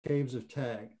caves of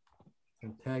Tag.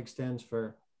 And Tag stands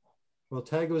for, well,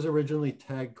 Tag was originally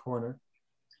Tag Corner,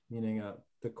 meaning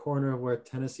the corner of where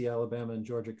Tennessee, Alabama, and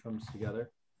Georgia comes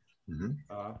together.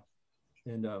 Mm-hmm.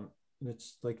 And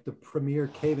it's like the premier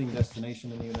caving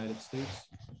destination in the United States.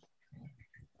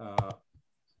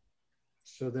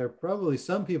 So there are probably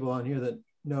some people on here that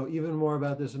know even more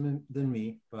about this than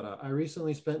me, but I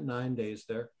recently spent 9 days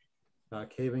there,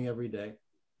 caving every day.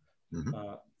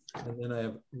 Mm-hmm. And then I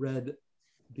have read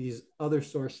these other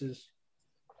sources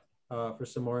for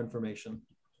some more information,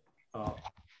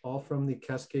 all from the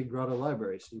Cascade Grotto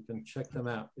library. So you can check them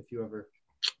out if you ever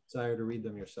desire to read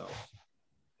them yourself.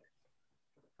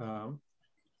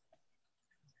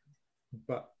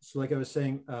 But so like I was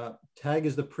saying, Tag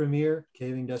is the premier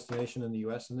caving destination in the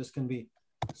US, and this can be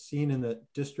seen in the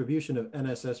distribution of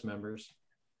NSS members.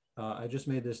 I just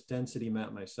made this density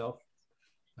map myself,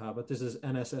 but this is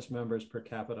NSS members per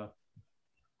capita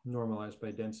normalized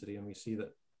by density, and we see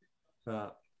that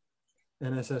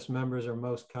NSS members are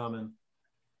most common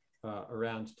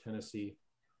around Tennessee.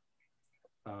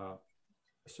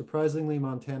 Surprisingly,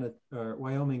 Montana or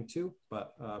Wyoming too,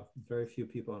 but very few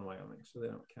people in Wyoming, so they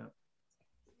don't count.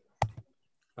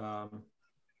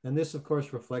 And this, of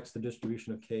course, reflects the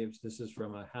distribution of caves. This is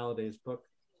from Halliday's book.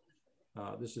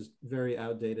 This is very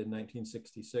outdated,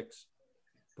 1966,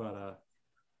 but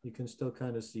you can still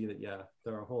kind of see that, yeah,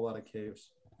 there are a whole lot of caves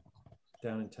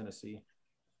down in Tennessee.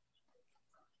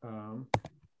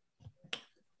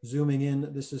 Zooming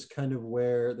in, this is kind of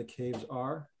where the caves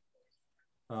are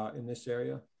in this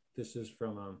area. This is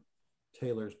from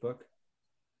Taylor's book.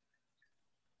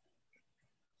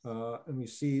 And we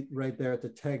see right there at the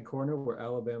Tag corner where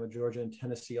Alabama, Georgia, and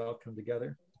Tennessee all come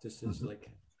together. This is like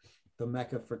the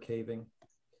mecca for caving.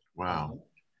 Wow.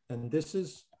 And this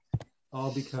is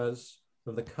all because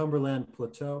of the Cumberland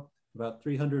Plateau. About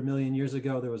 300 million years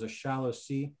ago, there was a shallow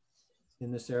sea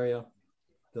in this area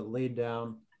that laid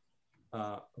down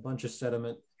a bunch of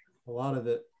sediment. A lot of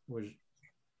it was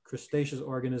crustaceous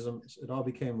organisms. It all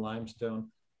became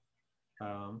limestone.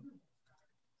 Now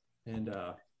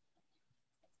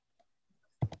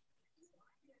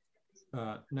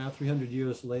 300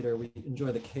 years later, we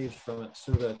enjoy the caves from it.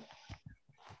 So the,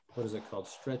 what is it called?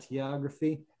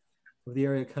 Stratigraphy of the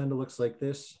area kind of looks like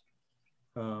this.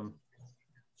 So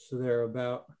there are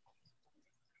about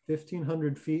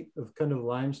 1,500 feet of kind of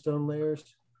limestone layers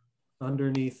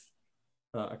underneath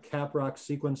a cap rock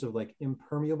sequence of like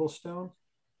impermeable stone.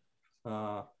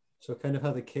 So kind of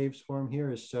how the caves form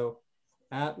here is, so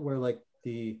at where like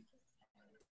the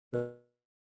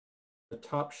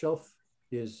top shelf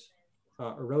is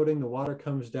eroding, the water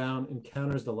comes down,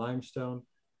 encounters the limestone,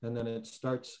 and then it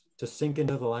starts to sink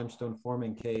into the limestone,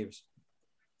 forming caves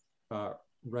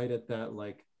right at that,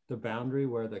 like the boundary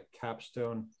where the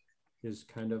capstone is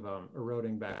kind of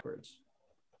eroding backwards.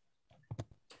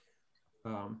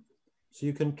 So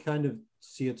you can kind of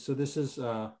see it. So this is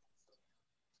a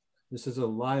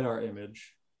LiDAR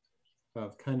image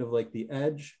of kind of like the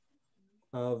edge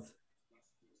of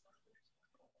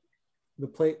the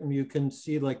plate, and you can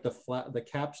see like the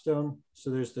capstone.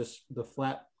 So there's the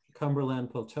flat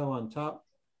Cumberland Plateau on top,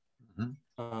 and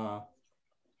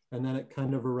then it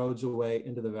kind of erodes away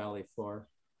into the valley floor,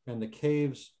 and the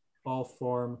caves all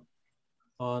form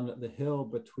on the hill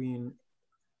between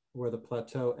where the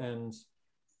plateau ends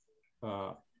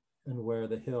and where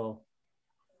the hill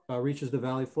reaches the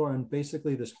valley floor. And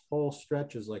basically this whole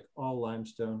stretch is like all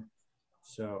limestone.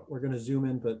 So we're going to zoom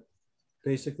in, but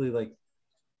basically like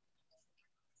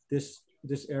this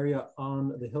area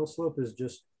on the hill slope is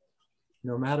just,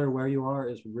 no matter where you are,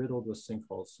 is riddled with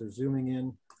sinkholes. So zooming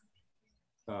in,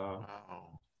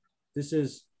 this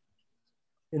is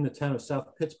in the town of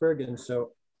South Pittsburgh. And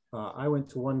so I went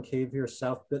to one cave here,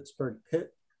 South Pittsburgh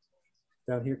Pit,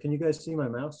 down here. Can you guys see my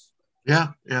mouse?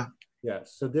 Yeah, yeah. Yeah,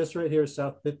 so this right here is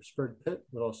South Pittsburgh Pit,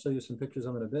 but I'll show you some pictures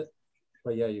of it in a bit.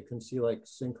 But yeah, you can see like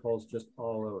sinkholes just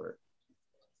all over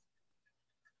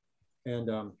it. And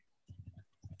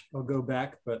I'll go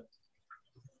back, but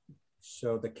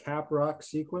so the cap rock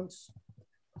sequence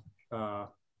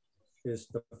is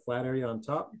the flat area on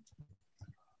top,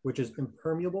 which is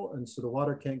impermeable, and so the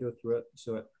water can't go through it,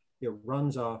 so it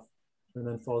runs off and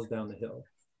then falls down the hill.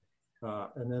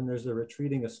 And then there's the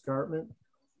retreating escarpment,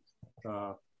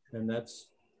 and that's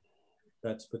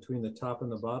between the top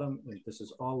and the bottom, and this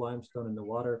is all limestone, and the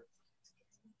water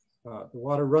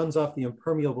runs off the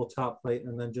impermeable top plate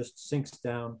and then just sinks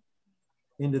down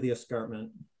into the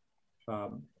escarpment,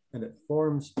 and it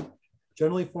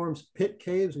generally forms pit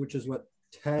caves, which is what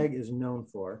Tag is known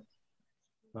for.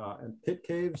 And pit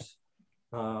caves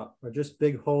are just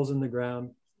big holes in the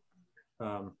ground.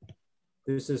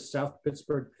 This is South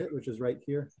Pittsburgh Pit, which is right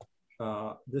here.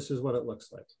 This is what it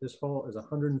looks like. This hole is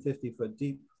 150 foot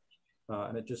deep,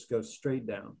 and it just goes straight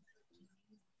down.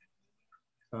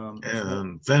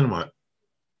 And then what?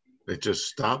 It just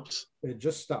stops? It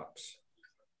just stops.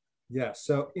 Yeah,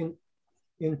 so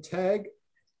in tag,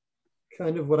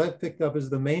 kind of what I've picked up is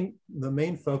the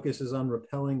main focus is on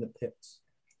repelling the pits.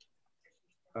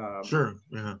 Sure,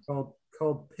 yeah.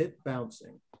 Called pit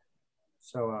bouncing.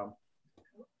 So,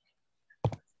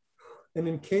 and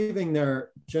in caving, there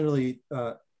are generally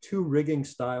two rigging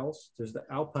styles. There's the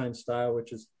alpine style,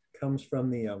 which comes from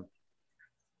the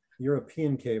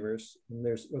European cavers, and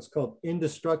there's what's called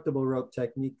indestructible rope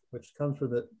technique, which comes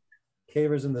from the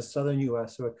cavers in the southern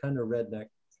U.S., so a kind of redneck,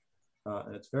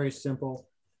 and it's very simple.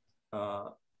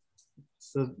 So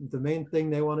the main thing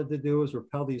they wanted to do was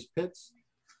repel these pits.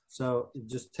 So you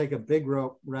just take a big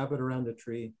rope, wrap it around a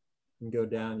tree, and go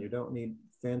down. You don't need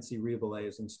fancy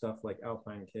rebelays and stuff like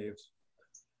alpine caves,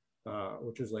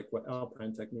 which is like what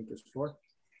alpine technique is for.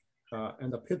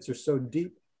 And the pits are so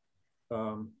deep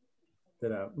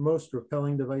that most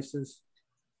rappelling devices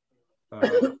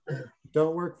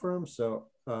don't work for them. So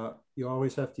you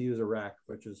always have to use a rack,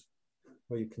 which is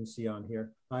what you can see on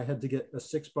here. I had to get a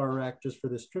 6-bar rack just for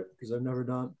this trip because I've never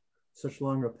done such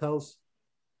long rappels.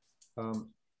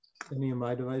 Any of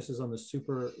my devices on the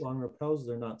super long rappels,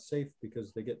 they're not safe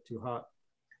because they get too hot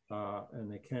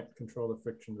and they can't control the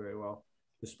friction very well,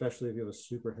 especially if you have a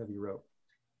super heavy rope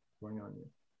going on you.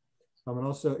 And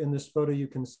also in this photo, you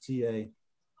can see a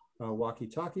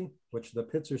walkie-talkie, which the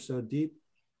pits are so deep,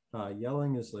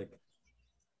 yelling is like,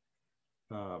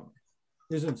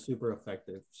 isn't super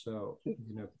effective. So,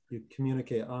 you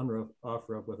communicate on rope, off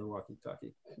rope with a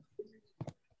walkie-talkie.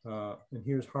 And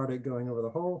here's Hardick going over the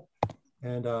hole.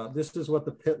 And this is what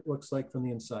the pit looks like from the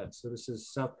inside. So this is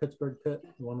South Pittsburgh Pit,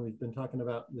 the one we've been talking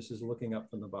about. This is looking up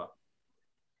from the bottom.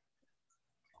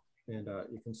 And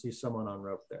you can see someone on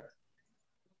rope there.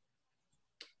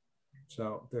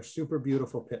 So they're super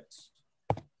beautiful pits.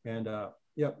 And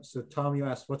yep, so Tom, you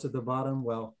asked what's at the bottom?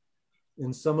 Well,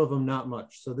 in some of them, not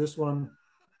much. So this one,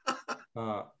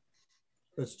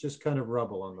 it's just kind of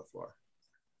rubble on the floor.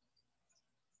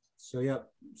 So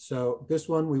yep, so this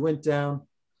one, we went down,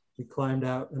 we climbed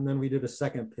out, and then we did a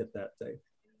second pit that day.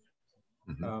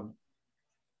 Mm-hmm.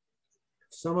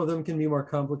 Some of them can be more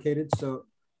complicated. So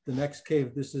the next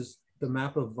cave, this is the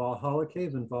map of Valhalla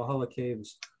Cave, and Valhalla Cave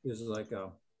is like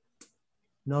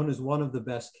known as one of the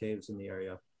best caves in the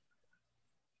area.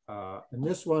 And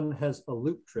this one has a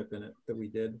loop trip in it that we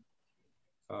did.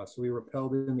 So we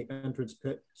rappelled in the entrance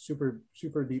pit, super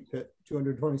deep pit,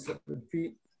 227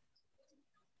 feet.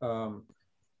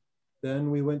 Then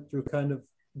we went through kind of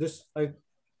this, I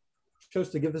chose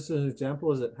to give this as an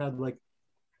example, as it had like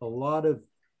a lot of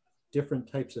different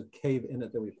types of cave in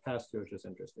it that we passed through, which is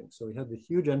interesting. So we had the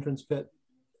huge entrance pit.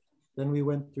 Then we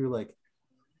went through like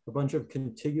a bunch of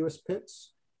contiguous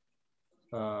pits.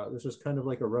 This was kind of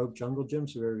like a rogue jungle gym.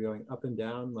 So we were going up and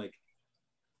down, like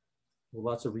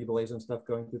lots of rebelays and stuff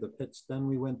going through the pits. Then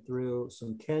we went through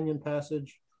some canyon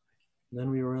passage. Then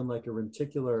we were in like a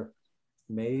reticular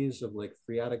maze of like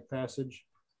phreatic passage.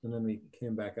 And then we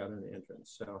came back out in the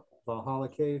entrance. So Valhalla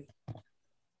Cave.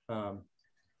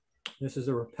 This is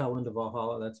a rappel into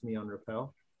Valhalla. That's me on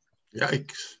rappel.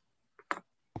 Yikes.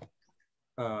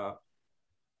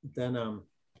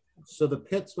 So the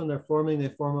pits, when they're forming, they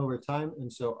form over time.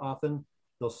 And so often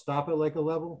they'll stop at like a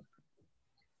level.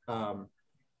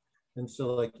 And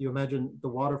so like you imagine the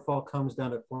waterfall comes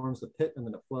down, it forms the pit, and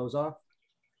then it flows off.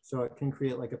 So it can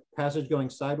create like a passage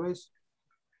going sideways.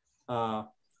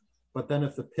 But then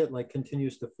if the pit like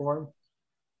continues to form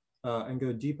and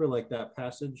go deeper, like that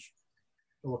passage,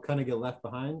 it will kind of get left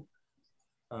behind.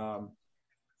 And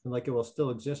like it will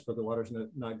still exist, but the water's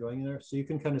not going in there. So you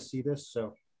can kind of see this.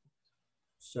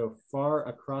 So far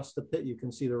across the pit, you can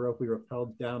see the rope we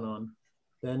rappelled down on.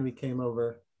 Then we came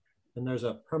over, and there's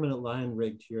a permanent line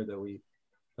rigged here that we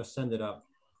ascended up,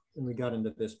 and we got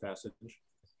into this passage.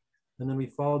 And then we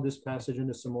followed this passage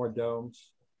into some more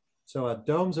domes. So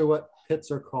domes are what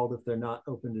pits are called if they're not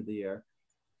open to the air.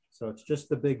 So it's just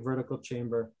the big vertical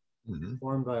chamber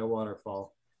formed by a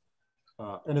waterfall.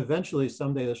 And eventually,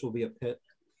 someday this will be a pit.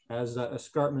 As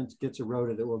escarpment gets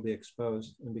eroded, it will be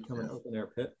exposed and become an open air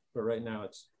pit. But right now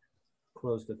it's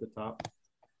closed at the top.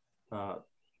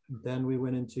 Then we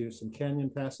went into some canyon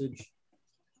passage.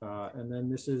 And then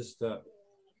this is the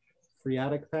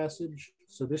phreatic passage.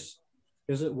 So this,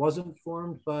 because it wasn't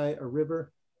formed by a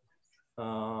river,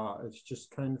 it's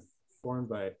just kind of formed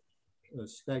by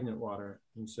stagnant water.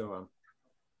 And so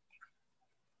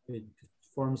it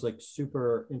forms like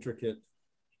super intricate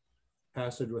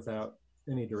passage without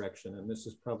any direction. And this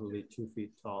is probably 2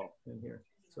 feet tall in here.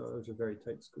 So it was a very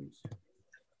tight squeeze.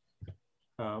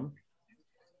 And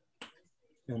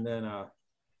then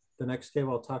the next cave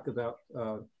I'll talk about.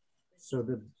 So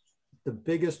the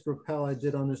biggest rappel I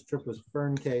did on this trip was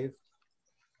Fern Cave.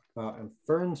 And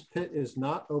Fern's pit is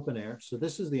not open air. So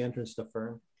this is the entrance to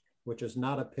Fern, which is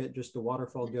not a pit, just the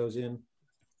waterfall goes in,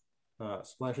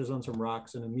 splashes on some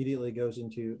rocks, and immediately goes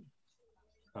into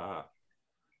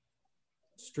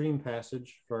stream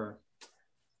passage for,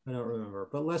 I don't remember,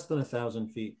 but less than 1,000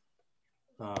 feet.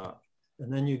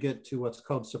 And then you get to what's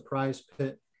called Surprise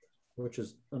Pit, which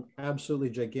is an absolutely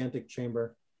gigantic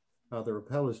chamber. The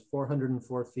rappel is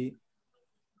 404 feet.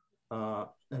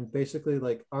 And basically,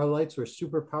 like, our lights were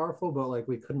super powerful, but like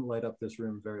we couldn't light up this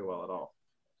room very well at all.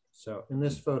 So in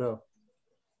this photo,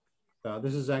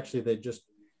 this is actually, they just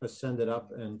ascended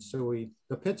up. And so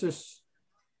the pits are,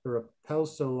 the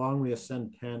rappel's so long, we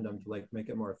ascend tandem to like make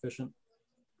it more efficient.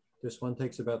 This one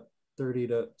takes about 30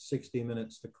 to 60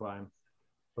 minutes to climb.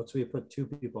 But so we put 2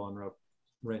 people on rope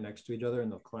right next to each other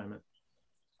and they'll climb it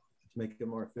to make it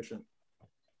more efficient.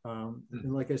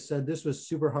 And like I said, this was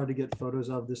super hard to get photos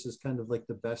of. This is kind of like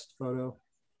the best photo.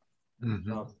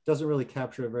 Doesn't really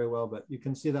capture it very well, but you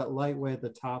can see that light way at the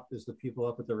top is the people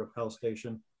up at the rappel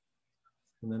station.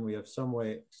 And then we have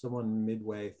someone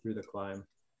midway through the climb.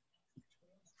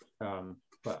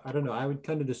 But I don't know, I would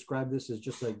kind of describe this as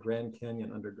just like Grand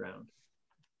Canyon underground.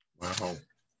 Wow.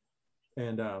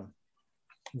 And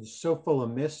it's so full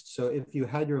of mist. So if you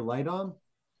had your light on,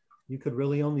 you could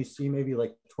really only see maybe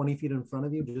like 20 feet in front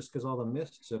of you just because all the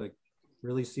mist. So to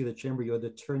really see the chamber, you had to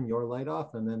turn your light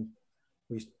off. And then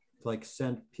we like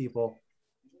sent people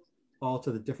all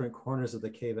to the different corners of the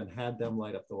cave and had them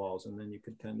light up the walls. And then you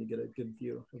could kind of get a good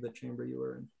view of the chamber you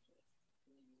were in.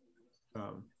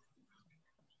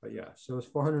 But yeah, so it's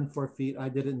 404 feet. I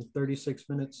did it in 36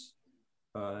 minutes.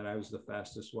 And I was the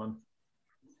fastest one.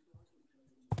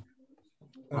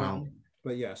 Wow.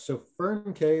 But yeah, so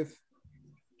Fern Cave,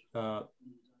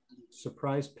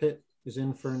 Surprise Pit is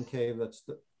in Fern Cave. That's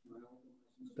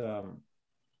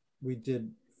we did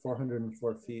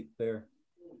 404 feet there.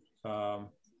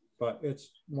 But it's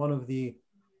one of the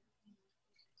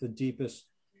deepest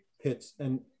pits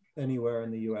anywhere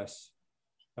in the US.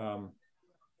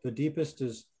 The deepest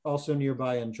is also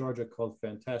nearby in Georgia called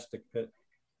Fantastic Pit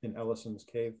in Ellison's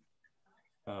Cave.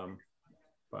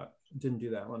 But didn't do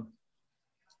that one.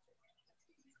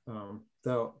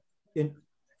 Though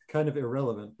kind of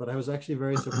irrelevant, but I was actually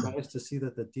very surprised to see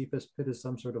that the deepest pit is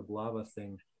some sort of lava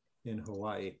thing in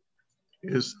Hawaii.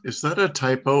 Is that a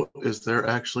typo? Is there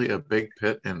actually a big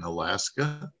pit in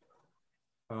Alaska?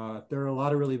 There are a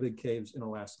lot of really big caves in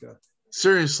Alaska.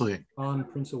 Seriously? On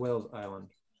Prince of Wales Island.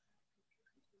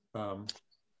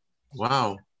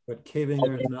 Wow. But caving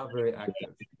there is not very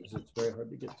active because it's very hard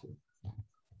to get to.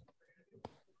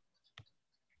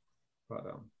 But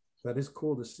that is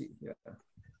cool to see, yeah.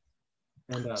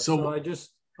 And so I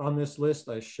just, on this list,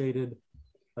 I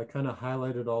kind of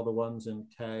highlighted all the ones in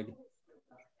tag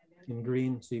in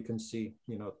green so you can see,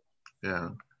 you know,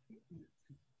 yeah,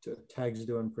 tag's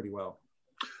doing pretty well.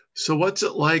 So what's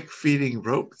it like feeding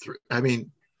rope through? I mean,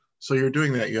 so you're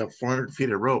doing that, you have 400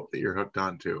 feet of rope that you're hooked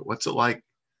onto. What's it like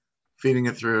feeding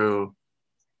it through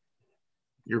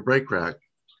your brake rack?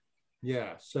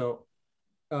 Yeah, so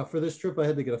for this trip, I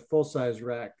had to get a full-size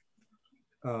rack.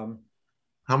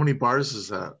 How many bars is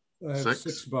that? I have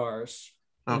 6 bars.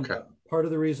 Okay. And, part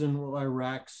of the reason why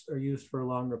racks are used for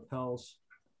long rappels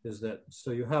is that,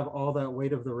 so you have all that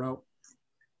weight of the rope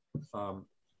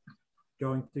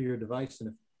going through your device. And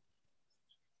if,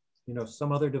 you know,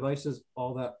 some other devices,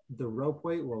 all that, the rope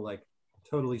weight will like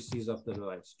totally seize up the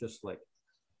device. Just like,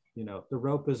 you know, the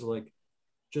rope is like,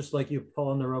 just like you pull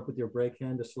on the rope with your brake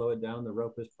hand to slow it down, the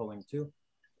rope is pulling too.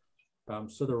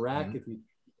 So the rack,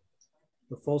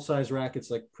 the full-size rack,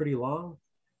 it's like pretty long.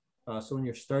 So when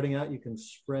you're starting out, you can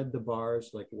spread the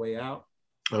bars like way out.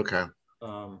 Okay.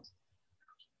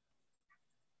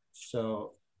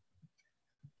 So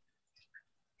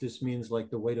this means like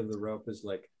the weight of the rope is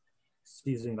like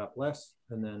seizing up less.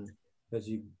 And then as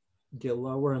you get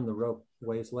lower and the rope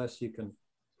weighs less, you can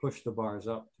push the bars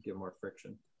up to get more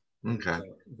friction. Okay.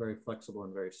 So very flexible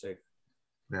and very safe.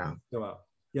 Yeah. So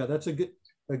yeah, that's a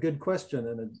good question.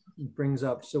 And it brings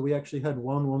up, so we actually had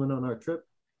one woman on our trip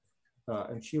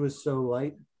and she was so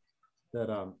light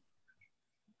that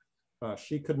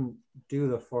she couldn't do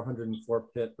the 404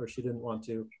 pit, or she didn't want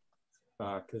to,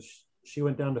 because she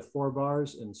went down to 4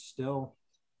 bars and still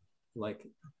like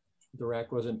the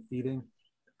rack wasn't feeding.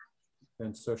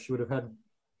 And so she would have had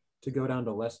to go down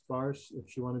to less bars if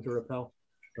she wanted to rappel,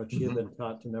 but she had been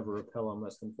taught to never rappel on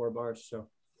less than 4 bars. So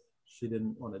she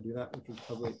didn't want to do that, which was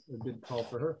probably a good call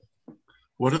for her.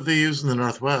 What do they use in the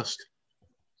Northwest?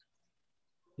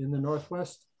 In the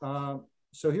Northwest,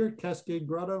 so here at Cascade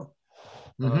Grotto,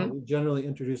 Mm-hmm. we generally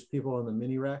introduce people on the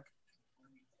mini rack,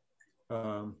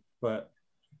 but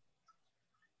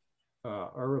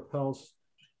our rappels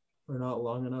are not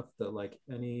long enough that like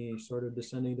any sort of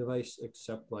descending device,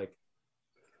 except like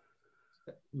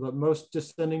what most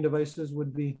descending devices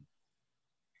would be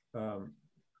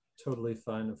totally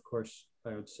fine. Of course,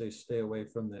 I would say stay away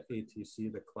from the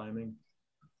ATC, the climbing.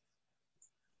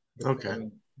 Okay.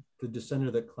 The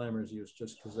descender that climbers use,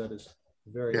 just because that is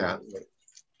very lightweight.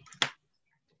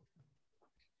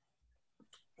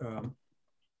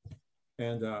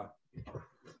 And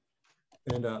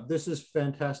this is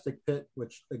Fantastic Pit,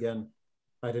 which again,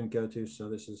 I didn't go to. So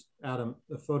this is Adam,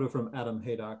 a photo from Adam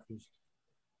Haydock, who's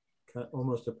kind of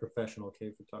almost a professional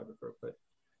cave photographer, but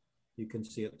you can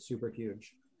see it super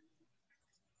huge.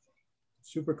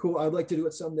 Super cool. I'd like to do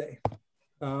it someday.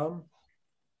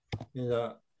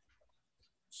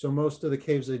 So most of the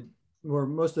caves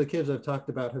I've talked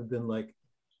about have been like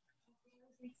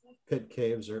pit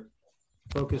caves or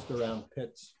focused around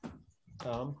pits.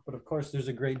 But of course, there's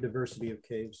a great diversity of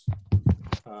caves.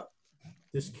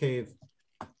 This cave,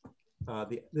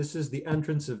 this is the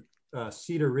entrance of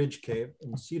Cedar Ridge Cave.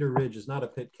 And Cedar Ridge is not a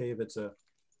pit cave, it's a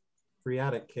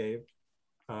phreatic cave,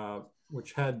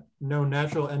 which had no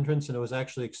natural entrance, and it was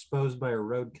actually exposed by a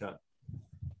road cut.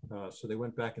 So they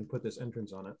went back and put this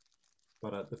entrance on it.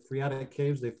 But the phreatic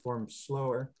caves, they form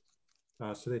slower.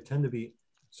 So they tend to be,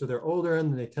 so they're older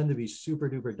and they tend to be super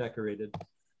duper decorated,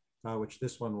 which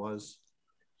this one was.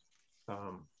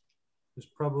 There's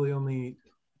probably only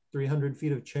 300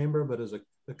 feet of chamber, but there's a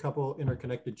couple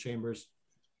interconnected chambers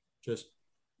just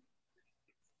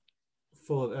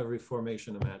full of every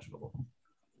formation imaginable.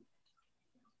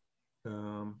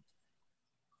 And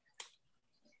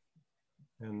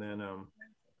then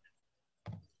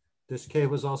this cave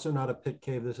was also not a pit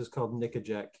cave. This is called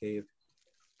Nickajack Cave.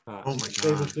 Oh my God.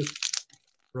 Cave is just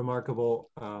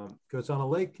remarkable. Goes on a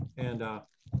lake, and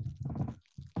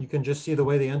you can just see the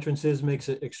way the entrance is makes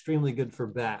it extremely good for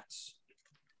bats.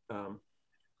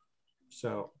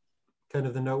 So kind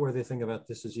of the noteworthy thing about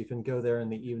this is you can go there in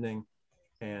the evening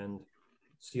and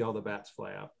see all the bats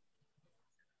fly out.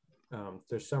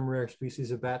 There's some rare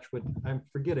species of bat, which I'm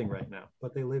forgetting right now,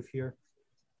 but they live here.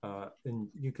 And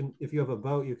you can, if you have a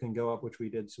boat, you can go up, which we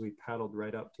did. So we paddled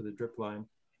right up to the drip line.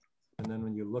 And then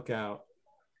when you look out,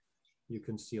 you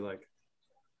can see like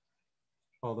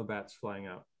all the bats flying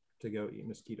out to go eat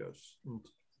mosquitoes and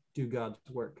do God's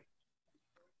work.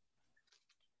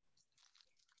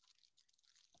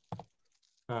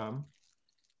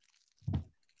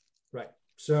 Right.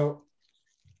 So,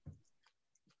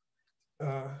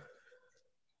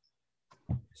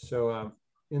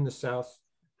 in the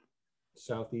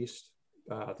southeast,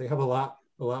 they have a lot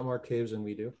more caves than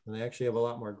we do, and they actually have a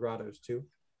lot more grottos too.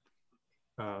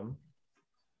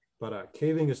 But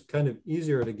caving is kind of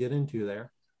easier to get into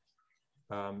there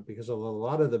because a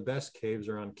lot of the best caves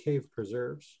are on cave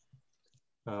preserves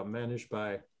managed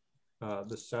by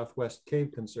the Southwest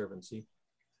Cave Conservancy.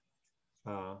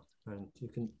 And you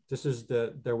can, this is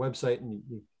their website, and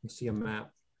you can see a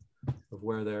map of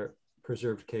where their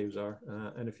preserved caves are.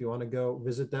 And if you want to go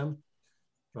visit them,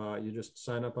 you just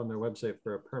sign up on their website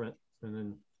for a permit, and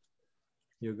then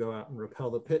you go out and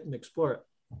rappel the pit and explore it.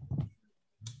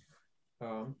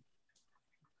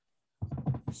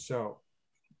 So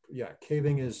yeah,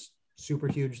 caving is super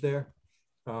huge there.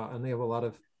 And they have a lot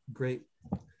of great,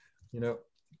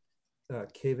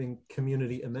 caving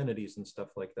community amenities and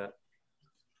stuff like that.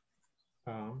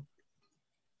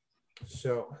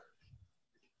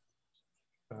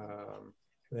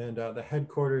 And the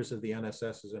headquarters of the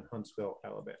NSS is in Huntsville,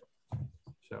 Alabama.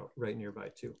 So right nearby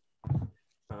too.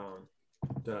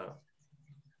 The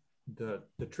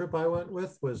trip I went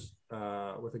with was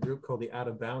with a group called the Out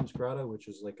of Bounds Grotto, which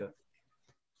is like a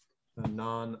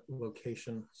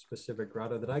non-location specific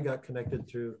grotto that I got connected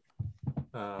through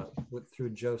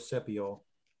Joe Sepiol,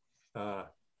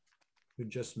 who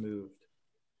just moved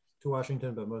to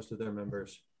Washington, but most of their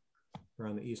members are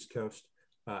on the East Coast.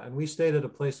 And we stayed at a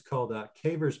place called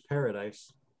Caver's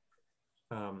Paradise.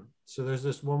 So there's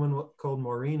this woman called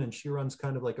Maureen, and she runs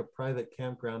kind of like a private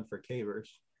campground for cavers.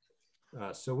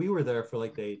 So we were there for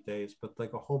like the 8 days, but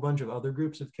like a whole bunch of other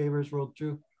groups of cavers rolled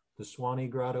through. The Swanee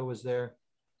Grotto was there.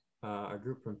 A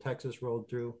group from Texas rolled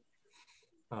through.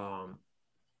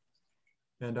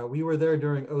 And we were there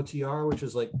during OTR, which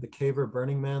is like the Caver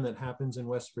Burning Man that happens in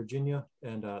West Virginia.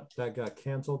 And that got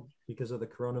canceled because of the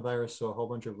coronavirus. So a whole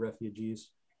bunch of refugees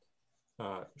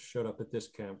showed up at this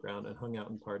campground and hung out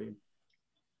and partied.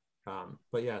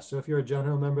 But yeah, so if you're a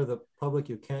general member of the public,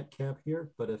 you can't camp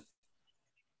here. But if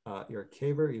you're a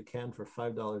caver, you can for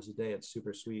 $5 a day. It's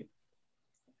super sweet.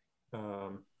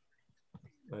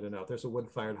 I don't know. There's a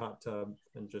wood-fired hot tub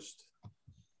and just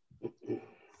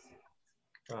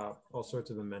all sorts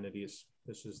of amenities.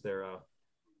 This is their,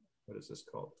 what is this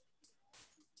called?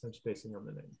 I'm spacing on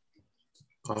the name.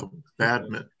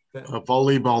 Badminton, a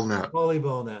volleyball net.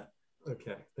 Volleyball net.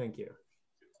 Okay, thank you.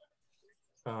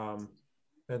 And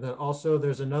then also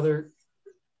there's another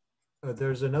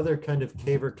kind of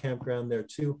caver campground there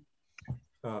too,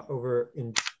 over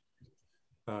in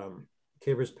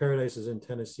Caver's Paradise is in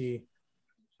Tennessee.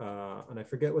 And I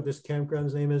forget what this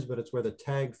campground's name is, but it's where the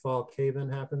Tag Fall Cave-In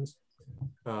happens.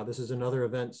 This is another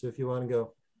event. So if you want to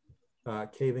go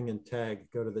caving in Tag,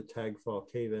 go to the Tag Fall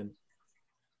Cave-In.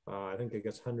 I think it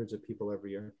gets hundreds of people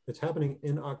every year. It's happening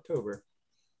in October.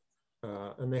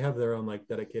 And they have their own like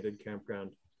dedicated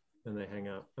campground, and they hang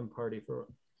out and party for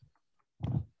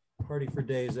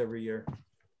days every year.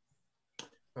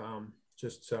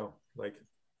 Just so like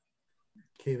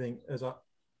caving as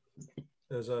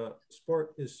a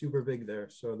sport is super big there.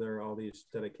 So there are all these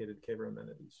dedicated caver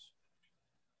amenities.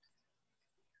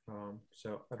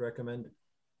 So I'd recommend,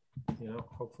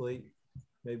 hopefully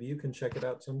maybe you can check it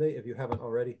out someday if you haven't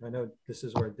already. I know this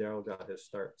is where Daryl got his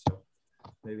start, so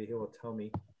maybe he will tell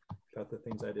me about the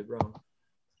things I did wrong.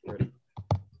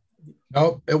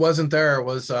 Nope, it wasn't there. It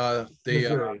was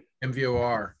the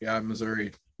MVOR. Yeah,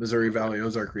 Missouri Valley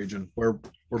Ozark region, where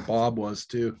Bob was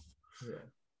too. Yeah.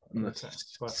 In the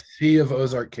Sea of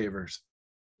Ozark Cavers.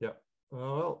 Yeah.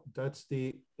 Well, that's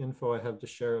the info I have to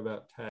share about TAG.